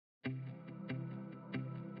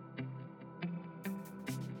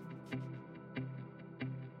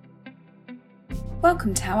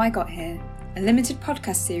Welcome to How I Got Here, a limited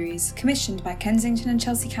podcast series commissioned by Kensington and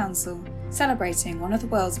Chelsea Council, celebrating one of the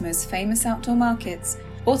world's most famous outdoor markets,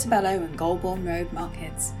 Portobello and Golborne Road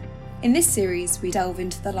markets. In this series, we delve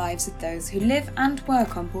into the lives of those who live and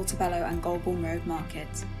work on Portobello and Golborne Road market,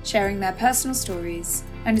 sharing their personal stories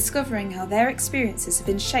and discovering how their experiences have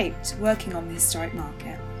been shaped working on the historic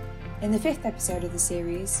market. In the 5th episode of the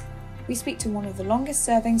series, we speak to one of the longest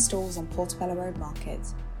serving stalls on Portobello Road market,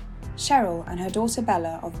 Cheryl and her daughter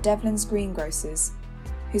Bella of Devlin's Greengrocers,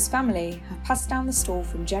 whose family have passed down the stall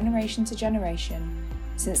from generation to generation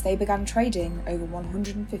since they began trading over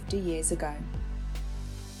 150 years ago.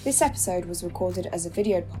 This episode was recorded as a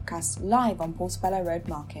video podcast live on Portobello Road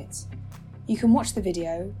Market. You can watch the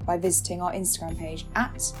video by visiting our Instagram page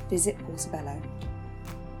 @visitportobello.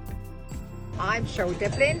 I'm Cheryl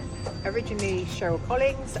Devlin, originally Cheryl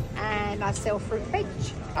Collins, and I sell fruit and veg.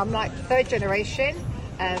 I'm like third generation.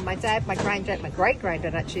 My dad, my granddad, my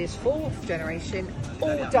great-granddad actually is 4th generation,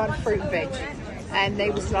 all done fruit and veg. And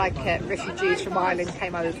they was like refugees from Ireland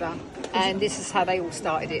came over, and this is how they all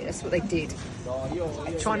started it. That's what they did.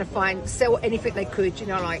 Trying to sell anything they could,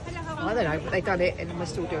 like, I don't know, but they done it and we're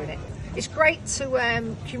still doing it. It's great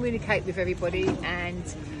to communicate with everybody and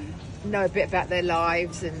know a bit about their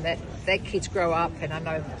lives and that their kids grow up, and I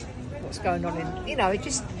know what's going on it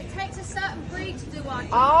just... It takes a certain breed to do our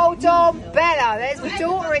job. Hold on, Bella, there's my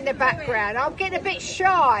daughter in the background. I'm getting a bit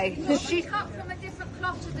shy. She cut from a different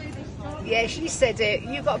cloth to do this job. Yeah, she said it.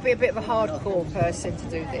 You've got to be a bit of a hardcore person to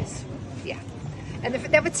do this. Yeah. And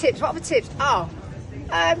the other tips, what other tips?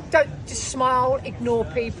 Don't just smile, ignore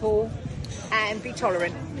people, and be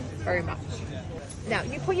tolerant very much. Now,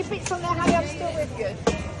 you put your bits on there, honey, I'm still with you.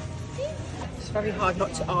 It's very hard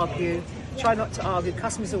not to argue. Try not to argue.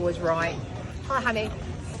 Customer's always right. Hi, honey.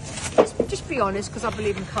 Just be honest, because I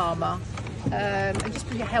believe in karma. And just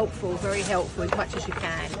be helpful, very helpful, as much as you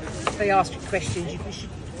can. If they ask you questions,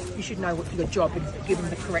 you should know what your job and give them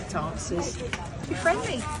the correct answers. Be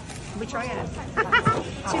friendly, which I am.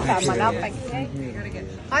 Too bad, my love, thank you.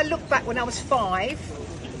 I look back when I was 5.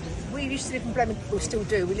 We used to live in Blenheim, we still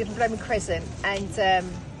do, we live in Blenheim Crescent, and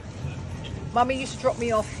Mummy used to drop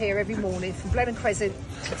me off here every morning from Blenheim Crescent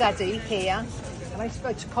to Daddy here, and I used to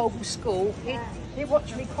go to Colborne School. He'd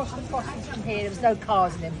watch me cross the crossings from here. There was no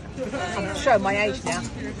cars in him. I'm showing my age now.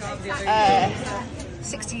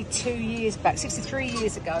 63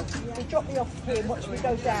 years ago. He'd drop me off here and watch me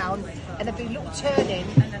go down, and there'd be a little turning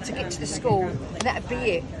to get to the school, and that'd be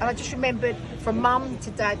it. And I just remembered from mum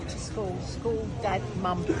to dad to school, dad,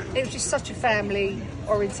 mum. It was just such a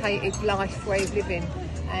family-orientated life, way of living,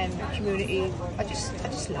 and community. I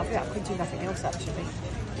just love it. I couldn't do nothing else actually.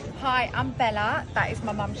 Hi, I'm Bella. That is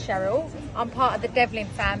my mum Cheryl. I'm part of the Devlin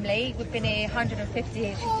family. We've been here 150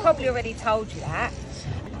 years. She's probably already told you that.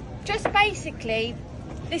 Just basically,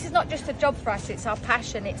 this is not just a job for us, it's our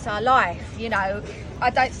passion, it's our life, I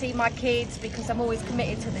don't see my kids because I'm always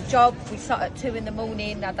committed to the job. We start at 2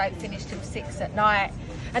 a.m, I don't finish till 6 at night.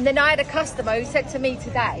 And then I had a customer who said to me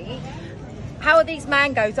today, how are these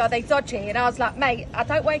mangoes, are they dodgy? And I was like, mate, I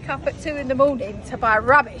don't wake up at 2 a.m. to buy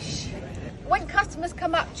rubbish. When customers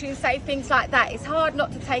come up to you and say things like that, it's hard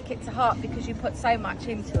not to take it to heart because you put so much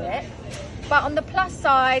into it. But on the plus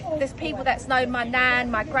side, there's people that's known my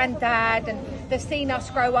nan, my granddad, and they've seen us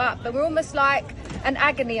grow up. And we're almost like an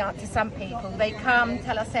agony aunt to some people. They come,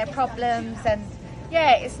 tell us their problems, and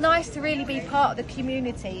yeah, it's nice to really be part of the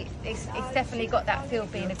community. It's definitely got that feel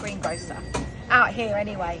being a greengrocer. Out here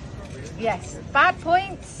anyway. Yes. Bad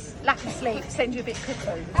points, lack of sleep, send you a bit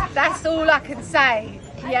cuckoo. That's all I can say.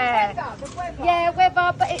 Yeah. Yeah,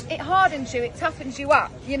 weather, but it hardens you, it toughens you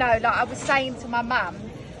up. Like I was saying to my mum,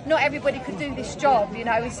 not everybody could do this job,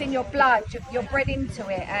 it's in your blood, you're bred into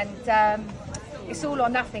it, and it's all or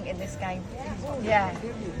nothing in this game. Yeah.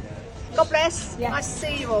 God bless. Yeah. Nice to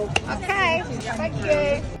see you all. Okay, thank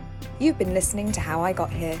you. You've been listening to How I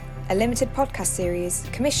Got Here, a limited podcast series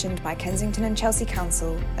commissioned by Kensington and Chelsea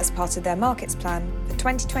Council as part of their markets plan for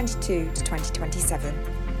 2022 to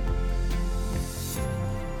 2027.